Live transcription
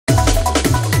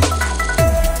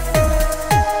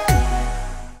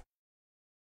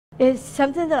It's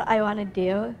something that I want to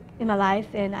do in my life,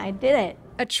 and I did it.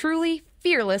 A truly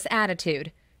fearless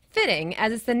attitude. Fitting,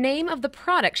 as it's the name of the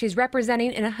product she's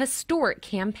representing in a historic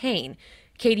campaign.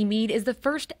 Katie Mead is the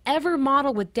first ever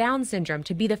model with Down syndrome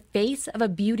to be the face of a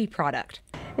beauty product.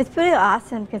 It's pretty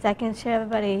awesome because I can show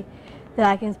everybody that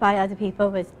I can inspire other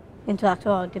people with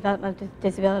intellectual or developmental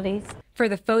disabilities. For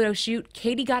the photo shoot,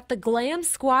 Katie got the glam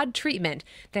squad treatment,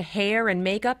 the hair and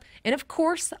makeup, and of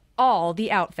course, all the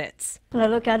outfits. When I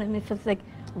look at it, it feels like,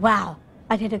 wow,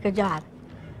 I did a good job.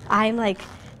 I'm like,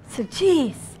 so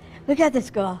geez, look at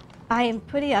this girl. I am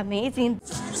pretty amazing.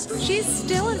 She's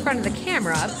still in front of the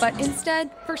camera, but instead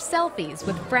for selfies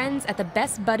with friends at the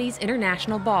Best Buddies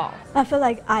International Ball. I feel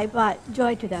like I brought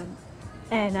joy to them,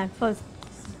 and I'm so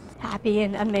happy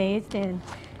and amazed and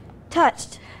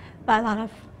touched by a lot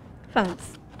of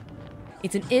folks.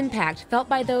 It's an impact felt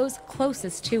by those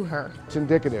closest to her. It's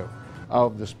indicative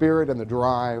of the spirit and the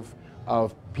drive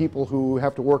of people who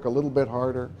have to work a little bit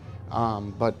harder,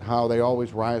 but how they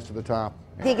always rise to the top.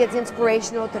 I think it's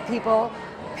inspirational to people,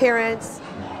 parents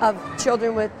of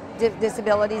children with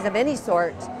disabilities of any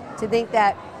sort, to think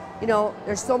that, you know,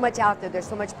 there's so much out there, there's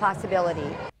so much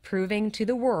possibility. Proving to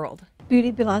the world.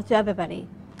 Beauty belongs to everybody.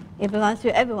 It belongs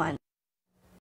to everyone.